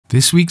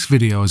This week's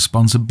video is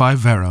sponsored by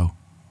Vero,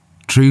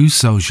 True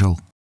Social.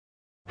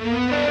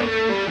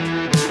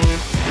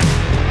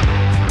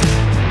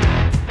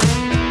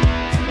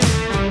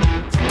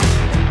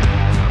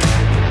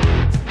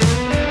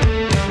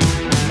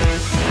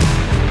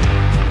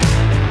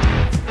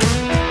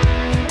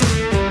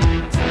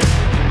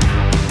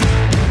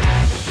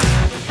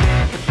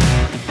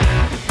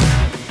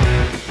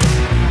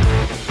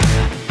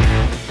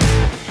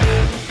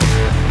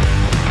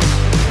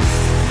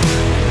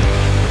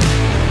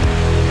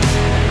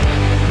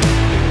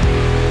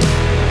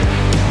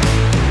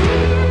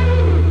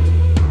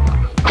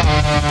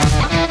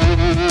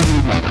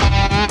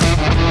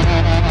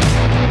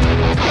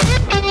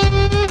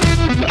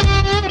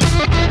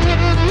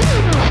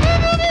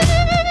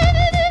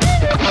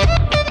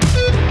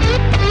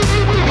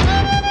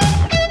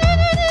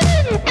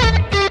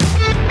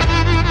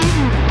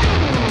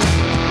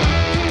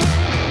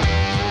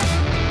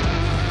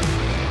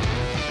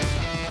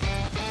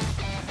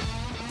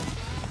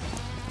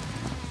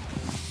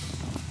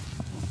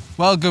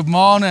 Well, good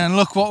morning, and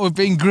look what we've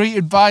been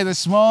greeted by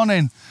this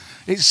morning.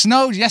 It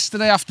snowed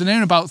yesterday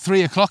afternoon about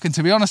 3 o'clock, and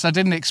to be honest, I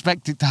didn't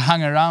expect it to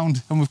hang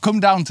around. And we've come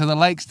down to the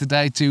lakes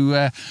today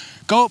to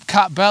go up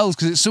Cat Bells,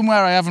 because it's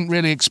somewhere I haven't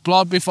really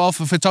explored before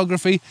for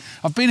photography.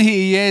 I've been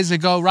here years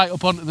ago, right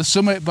up onto the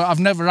summit, but I've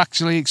never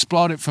actually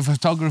explored it for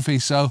photography.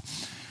 So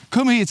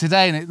come here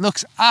today, and it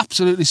looks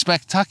absolutely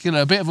spectacular.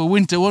 A bit of a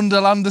winter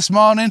wonderland this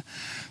morning.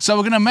 So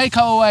we're going to make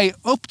our way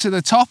up to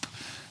the top,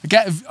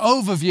 get an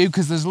overview,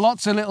 because there's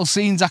lots of little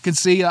scenes I can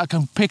see that I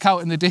can pick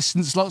out in the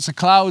distance, lots of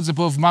clouds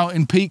above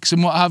mountain peaks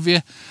and what have you.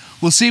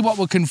 We'll see what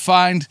we can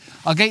find.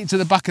 I'll get you to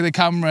the back of the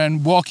camera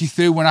and walk you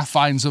through when I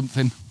find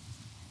something.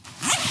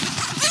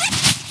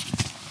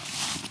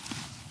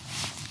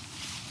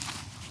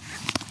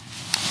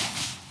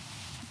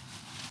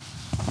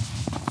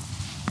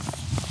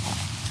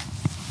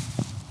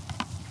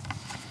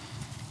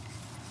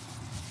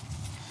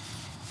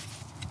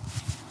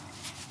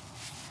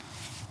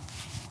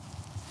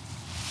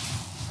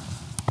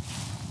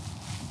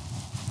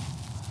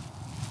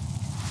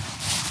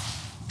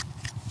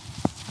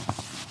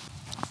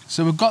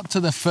 So we've got to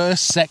the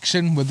first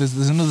section, where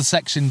there's another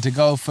section to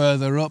go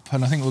further up,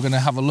 and I think we're going to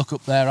have a look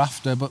up there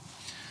after, but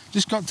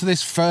just got to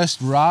this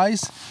first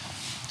rise,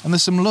 and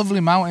there's some lovely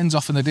mountains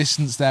off in the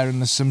distance there,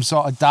 and there's some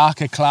sort of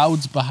darker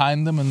clouds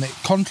behind them, and it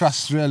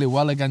contrasts really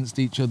well against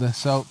each other.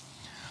 So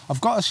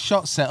I've got a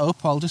shot set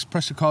up. I'll just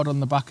press record on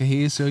the back of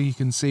here so you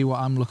can see what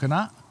I'm looking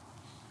at.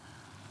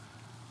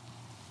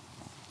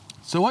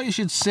 So what you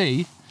should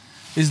see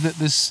is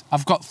that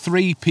I've got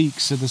 3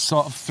 peaks, so there's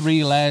sort of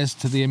 3 layers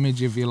to the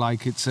image, if you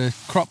like. It's a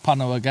crop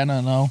panel again,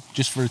 I know,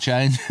 just for a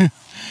change.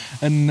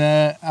 And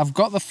I've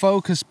got the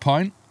focus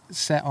point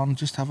set on,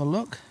 just have a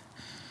look.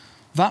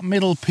 That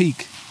middle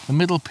peak, the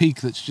middle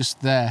peak that's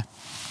just there,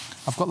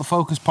 I've got the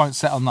focus point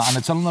set on that, and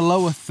it's on the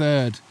lower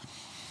third.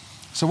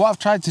 So what I've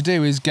tried to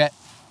do is get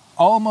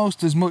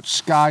almost as much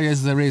sky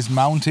as there is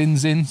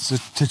mountains in, so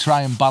to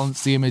try and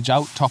balance the image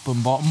out, top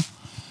and bottom.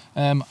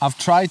 I've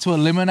tried to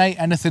eliminate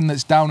anything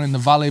that's down in the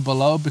valley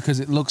below, because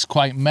it looks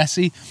quite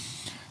messy.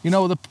 You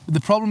know, the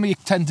problem you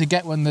tend to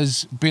get when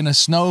there's been a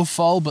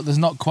snowfall but there's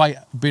not quite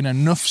been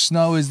enough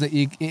snow is that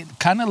it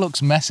kind of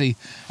looks messy.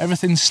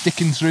 Everything's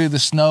sticking through the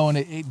snow, and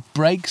it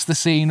breaks the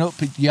scene up.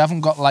 You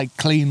haven't got like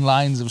clean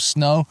lines of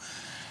snow,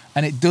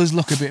 and it does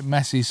look a bit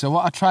messy. So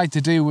what I tried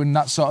to do in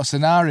that sort of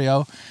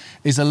scenario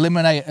is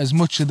eliminate as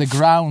much of the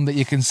ground that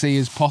you can see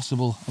as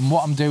possible. And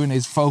what I'm doing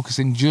is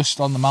focusing just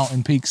on the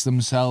mountain peaks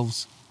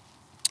themselves.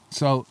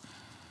 So,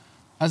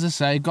 as I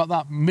say, got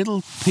that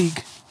middle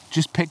peak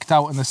just picked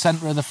out in the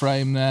centre of the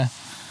frame there.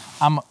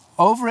 I'm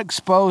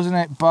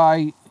overexposing it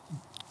by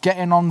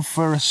getting on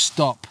for a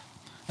stop.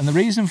 And the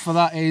reason for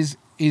that is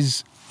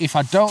if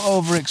I don't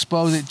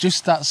overexpose it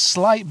just that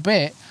slight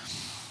bit,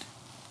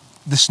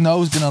 the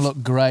snow's going to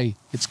look grey.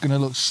 It's going to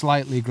look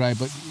slightly grey.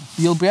 But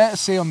you'll be able to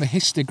see on the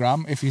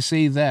histogram, if you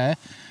see there,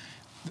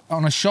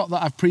 on a shot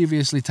that I've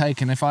previously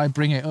taken, if I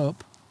bring it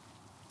up,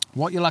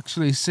 what you'll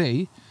actually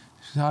see,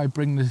 how I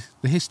bring the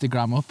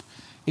histogram up,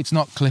 it's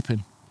not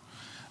clipping,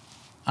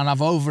 and I've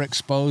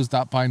overexposed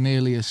that by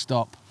nearly a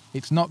stop.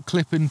 It's not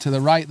clipping to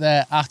the right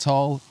there at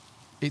all.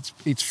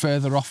 It's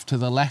further off to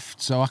the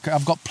left, so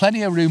I've got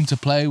plenty of room to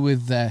play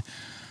with there.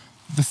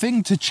 The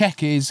thing to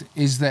check is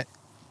that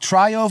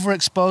try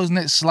overexposing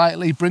it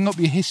slightly, bring up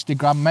your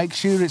histogram, make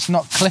sure it's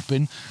not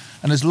clipping,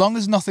 and as long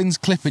as nothing's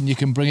clipping, you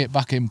can bring it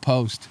back in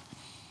post.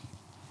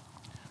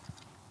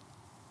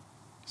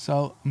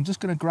 So I'm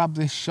just going to grab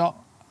this shot.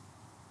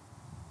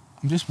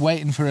 I'm just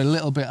waiting for a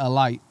little bit of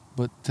light,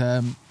 but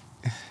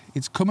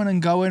it's coming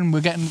and going.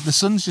 The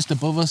sun's just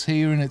above us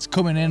here, and it's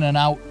coming in and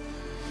out.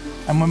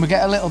 And when we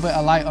get a little bit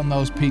of light on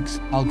those peaks,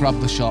 I'll grab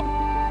the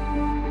shot.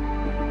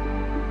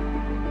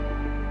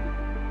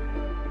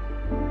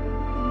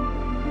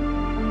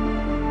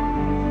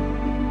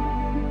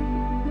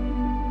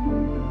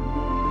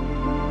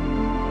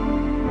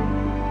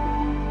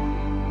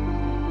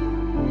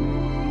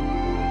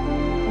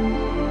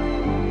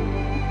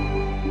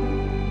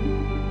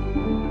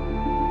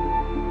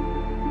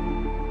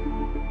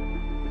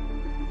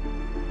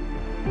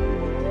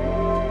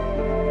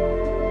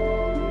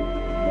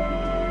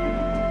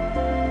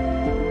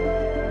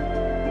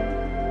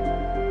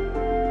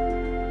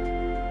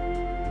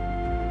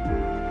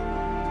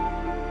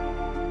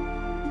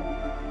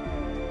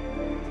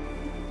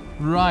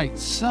 Right,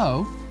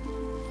 so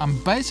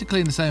I'm basically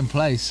in the same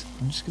place.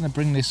 I'm just going to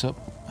bring this up.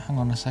 Hang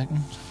on a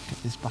second,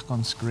 get this back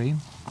on screen.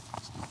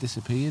 It's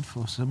disappeared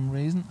for some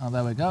reason. Oh,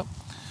 there we go.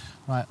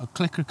 Right, I'll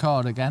click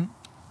record again.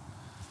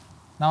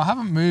 Now I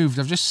haven't moved,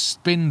 I've just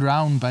spinned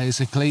round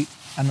basically,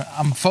 and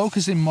I'm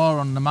focusing more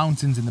on the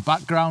mountains in the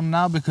background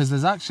now, because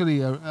there's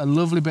actually a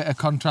lovely bit of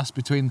contrast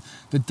between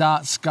the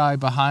dark sky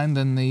behind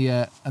and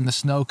the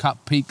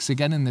snow-capped peaks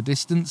again in the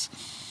distance.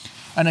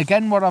 And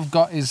again, what I've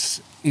got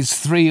is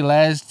 3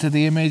 layers to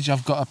the image.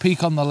 I've got a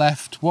peak on the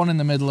left, one in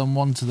the middle and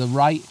one to the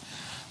right.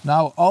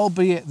 Now,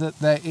 albeit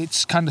that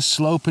it's kind of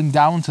sloping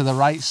down to the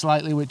right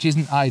slightly, which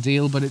isn't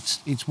ideal, but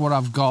it's what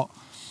I've got.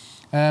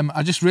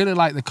 I just really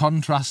like the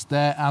contrast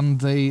there,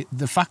 and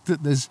the fact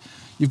that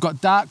you've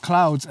got dark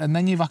clouds and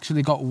then you've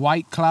actually got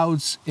white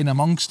clouds in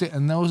amongst it,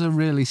 and those are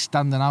really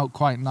standing out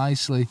quite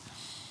nicely.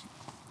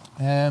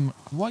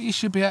 What you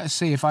should be able to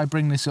see if I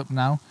bring this up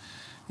now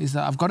is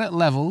that I've got it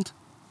leveled,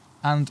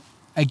 and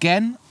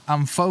again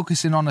I'm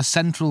focusing on a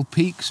central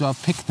peak, so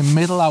I've picked the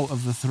middle out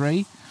of the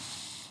 3.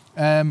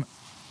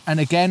 And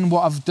again,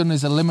 what I've done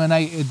is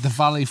eliminated the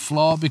valley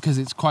floor because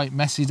it's quite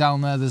messy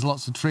down there. There's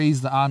lots of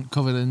trees that aren't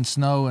covered in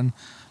snow and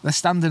they're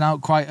standing out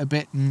quite a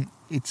bit, and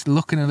it's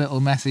looking a little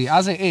messy.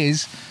 As it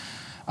is,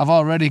 I've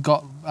already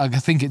got, I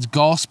think it's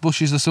gorse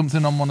bushes or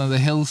something on one of the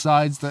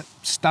hillsides that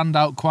stand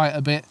out quite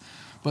a bit,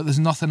 but there's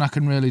nothing I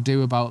can really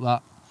do about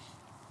that.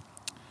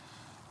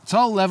 It's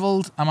all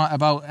leveled. I'm at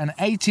about an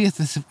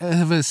 80th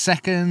of a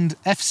second,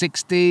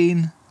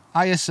 f16,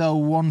 ISO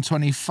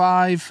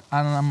 125,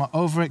 and I'm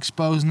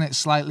overexposing it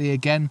slightly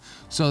again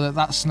so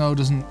that snow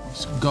doesn't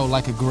go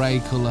like a grey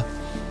colour.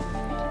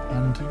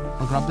 And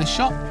I'll grab this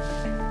shot.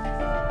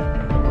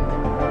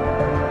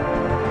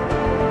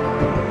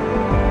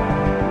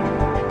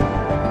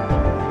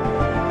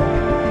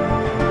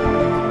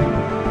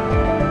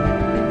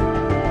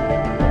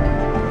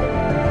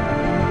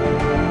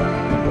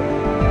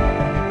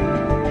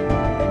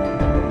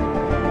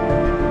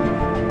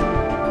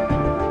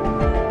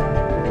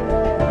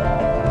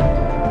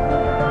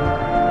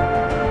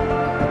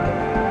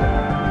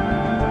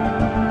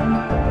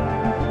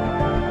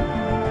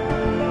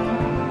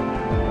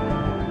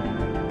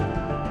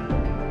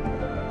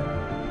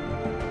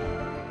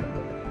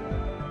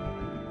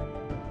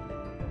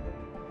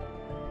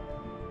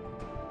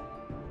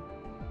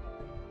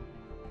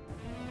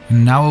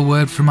 And now a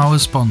word from our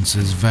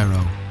sponsors,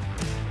 Vero.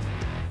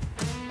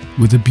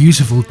 With a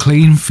beautiful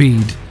clean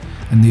feed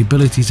and the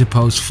ability to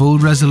post full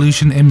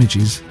resolution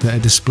images that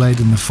are displayed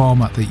in the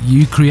format that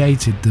you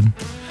created them,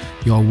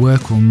 your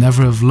work will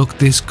never have looked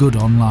this good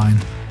online.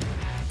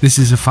 This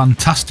is a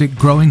fantastic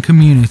growing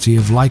community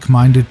of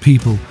like-minded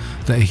people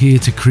that are here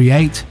to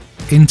create,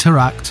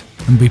 interact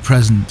and be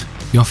present.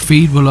 Your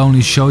feed will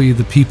only show you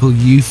the people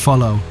you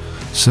follow,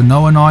 so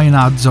no annoying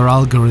ads or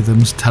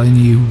algorithms telling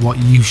you what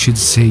you should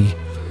see.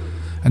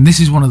 And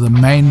this is one of the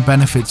main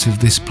benefits of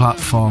this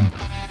platform.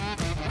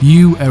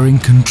 You are in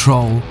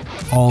control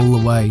all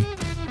the way.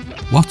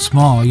 What's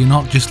more, you're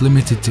not just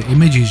limited to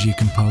images you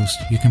can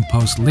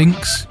post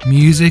links,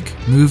 music,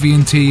 movie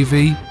and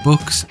TV,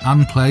 books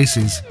and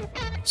places.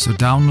 So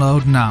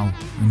download now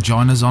and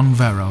join us on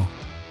Vero.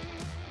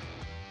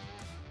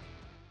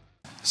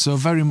 So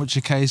very much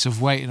a case of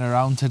waiting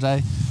around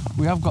today.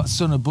 We have got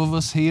sun above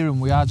us here,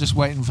 and we are just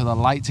waiting for the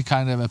light to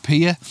kind of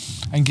appear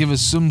and give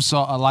us some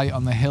sort of light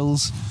on the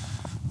hills.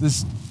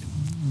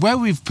 Where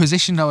we've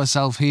positioned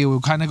ourselves here,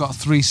 we've kind of got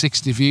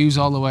 360 views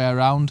all the way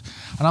around,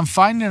 and I'm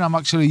finding I'm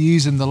actually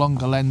using the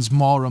longer lens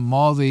more and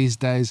more these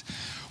days.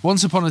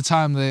 Once upon a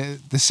time,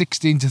 the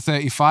 16 to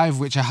 35,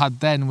 which I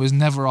had then, was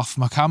never off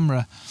my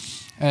camera.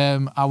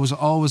 I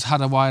always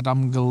had a wide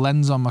angle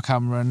lens on my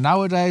camera, and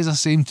nowadays I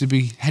seem to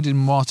be heading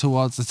more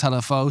towards the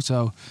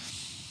telephoto,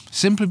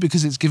 simply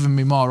because it's given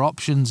me more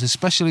options,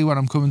 especially when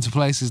I'm coming to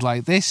places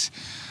like this.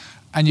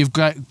 And you've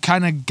got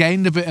kind of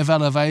gained a bit of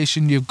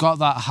elevation, you've got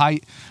that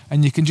height,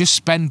 and you can just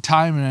spend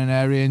time in an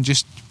area and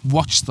just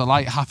watch the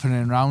light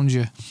happening around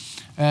you.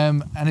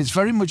 And it's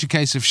very much a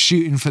case of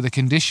shooting for the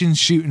conditions,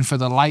 shooting for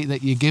the light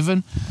that you're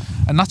given.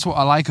 And that's what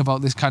I like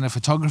about this kind of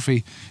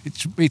photography.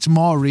 It's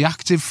more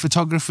reactive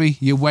photography.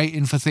 You're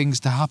waiting for things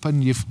to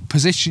happen. You've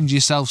positioned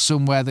yourself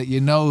somewhere that you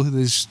know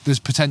there's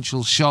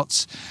potential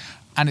shots,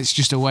 and it's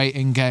just a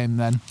waiting game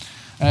then.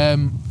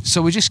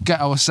 So we just get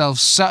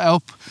ourselves set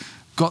up,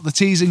 got the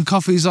teas and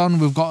coffees on,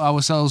 we've got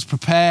ourselves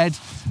prepared,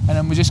 and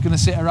then we're just going to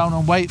sit around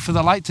and wait for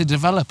the light to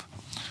develop.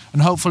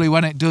 And hopefully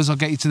when it does, I'll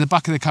get you to the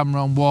back of the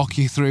camera and walk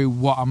you through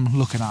what I'm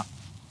looking at.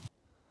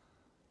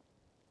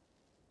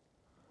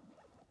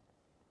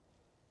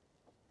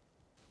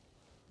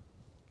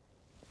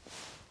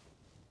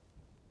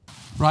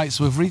 Right,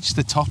 so we've reached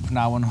the top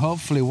now, and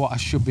hopefully what I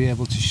should be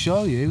able to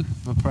show you,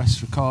 if I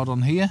press record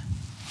on here,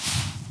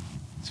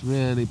 it's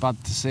really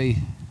bad to see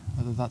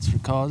whether that's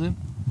recording.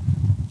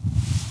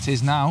 It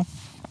is now.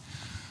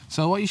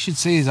 So what you should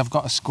see is I've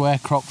got a square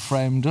crop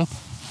framed up,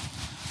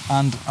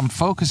 and I'm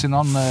focusing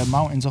on the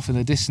mountains off in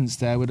the distance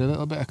there with a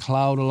little bit of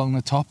cloud along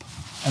the top,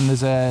 and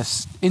there's a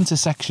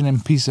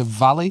intersectioning piece of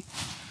valley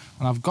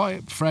and I've got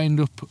it framed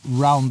up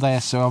round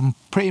there, so I'm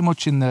pretty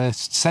much in the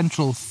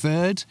central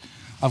third.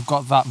 I've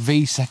got that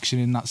V section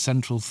in that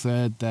central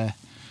third there.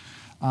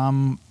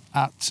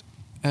 At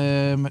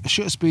a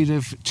shutter speed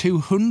of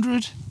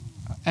 200,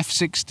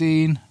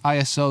 f16,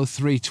 ISO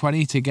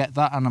 320 to get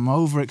that, and I'm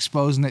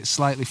overexposing it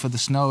slightly for the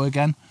snow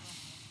again.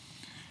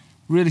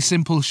 Really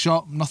simple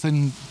shot,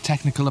 nothing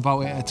technical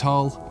about it at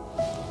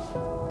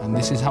all, and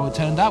this is how it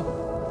turned out.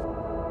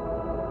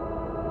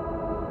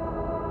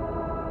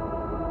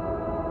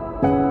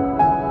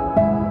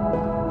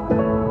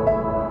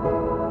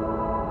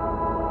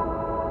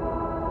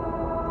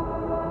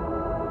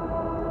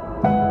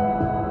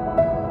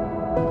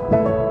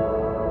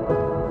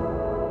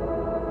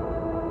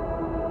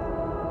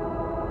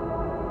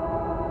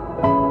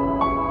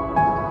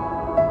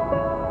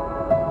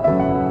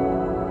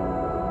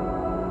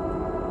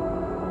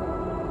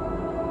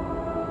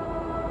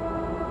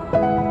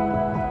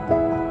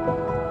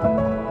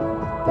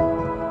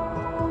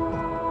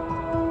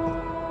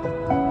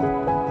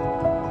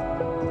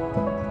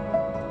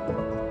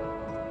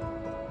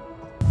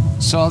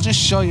 So I'll just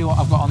show you what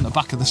I've got on the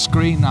back of the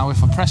screen now.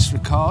 If I press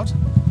record,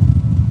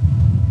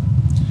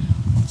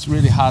 it's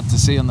really hard to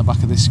see on the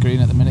back of this screen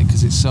at the minute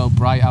because it's so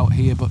bright out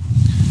here, but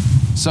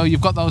so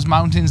you've got those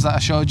mountains that I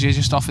showed you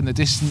just off in the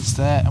distance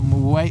there, and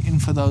we're waiting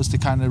for those to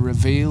kind of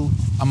reveal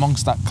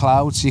amongst that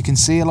cloud. So you can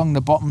see along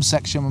the bottom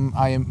section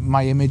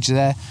my image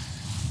there,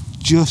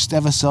 just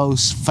ever so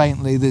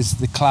faintly there's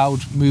the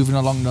cloud moving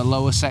along the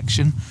lower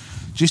section,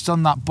 just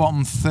on that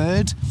bottom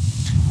third.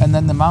 And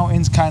then the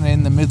mountain's kind of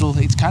in the middle.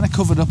 It's kind of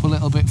covered up a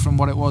little bit from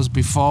what it was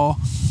before,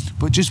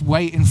 but just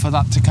waiting for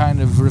that to kind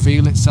of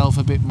reveal itself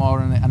a bit more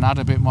and add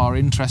a bit more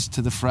interest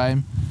to the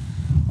frame.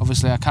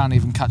 Obviously I can't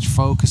even catch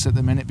focus at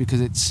the minute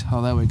because it's,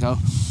 oh there we go.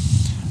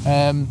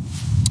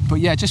 But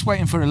yeah, just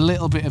waiting for a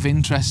little bit of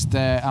interest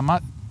there. I'm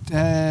at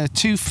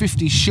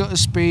 250 shutter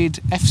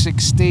speed,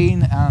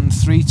 f16 and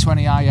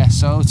 320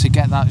 ISO to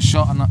get that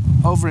shot, and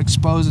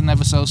overexposing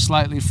ever so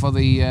slightly for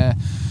the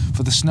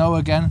snow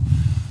again.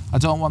 I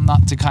don't want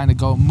that to kind of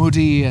go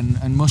muddy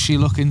and mushy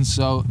looking,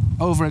 so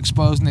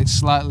overexposing it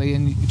slightly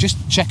and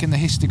just checking the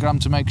histogram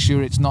to make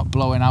sure it's not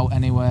blowing out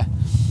anywhere.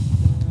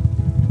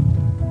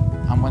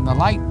 And when the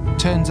light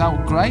turns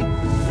out great,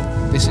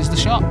 this is the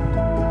shot.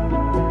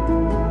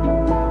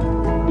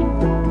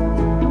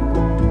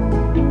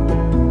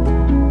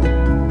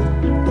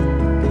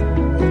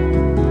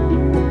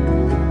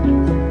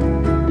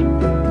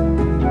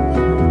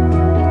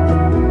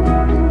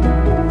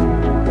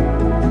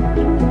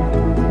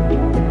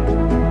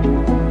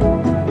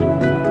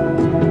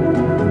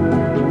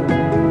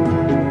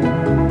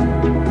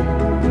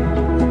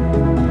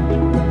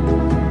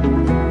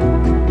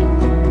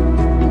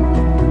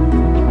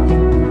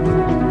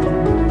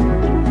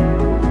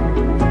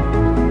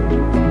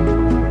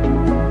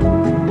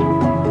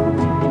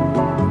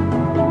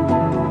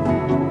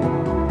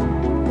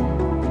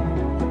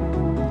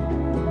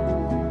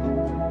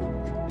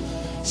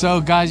 So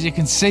guys, you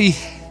can see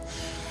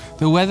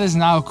the weather's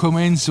now come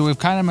in, so we've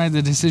kind of made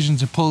the decision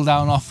to pull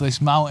down off this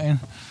mountain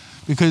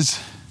because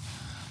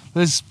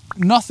there's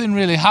nothing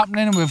really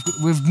happening.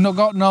 We've not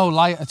got no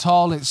light at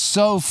all. It's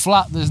so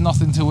flat, there's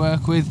nothing to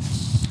work with.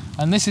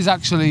 And this is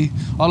actually,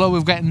 although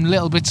we're getting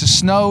little bits of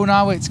snow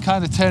now, it's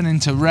kind of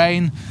turning to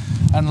rain,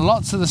 and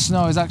lots of the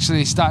snow is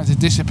actually starting to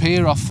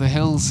disappear off the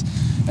hills.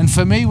 And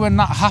for me, when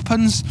that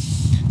happens,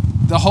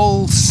 the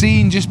whole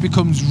scene just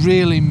becomes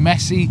really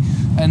messy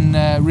and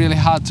really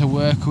hard to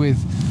work with.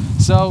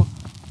 So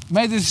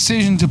made the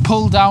decision to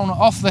pull down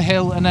off the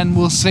hill, and then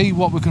we'll see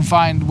what we can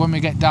find when we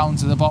get down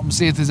to the bottom,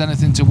 see if there's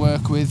anything to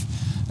work with.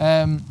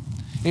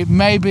 It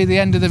may be the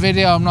end of the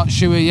video, I'm not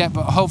sure yet,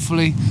 but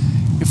hopefully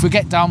if we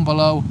get down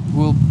below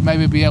we'll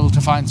maybe be able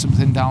to find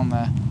something down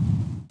there.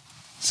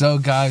 So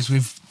guys,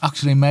 we've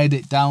actually made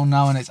it down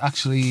now, and it's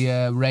actually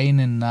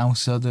raining now,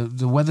 so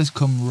the weather's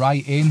come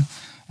right in.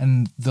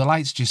 And the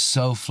light's just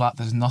so flat,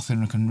 there's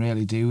nothing we can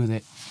really do with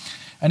it.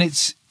 And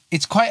it's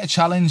quite a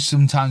challenge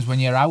sometimes when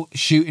you're out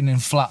shooting in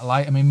flat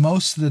light. I mean,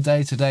 most of the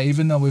day today,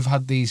 even though we've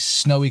had these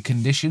snowy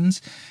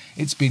conditions,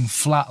 it's been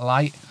flat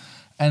light.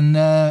 And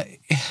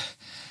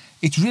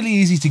it's really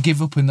easy to give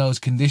up in those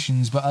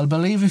conditions. But I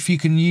believe if you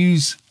can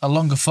use a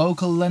longer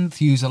focal length,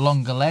 use a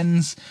longer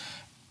lens,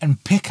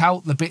 and pick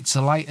out the bits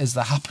of light as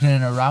they're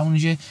happening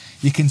around you,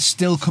 you can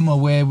still come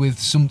away with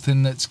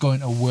something that's going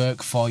to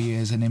work for you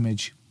as an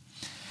image.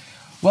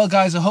 Well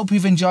guys, I hope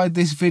you've enjoyed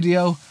this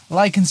video.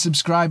 Like and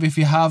subscribe if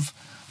you have.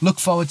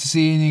 Look forward to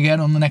seeing you again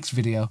on the next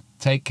video.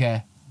 Take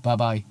care. Bye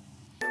bye.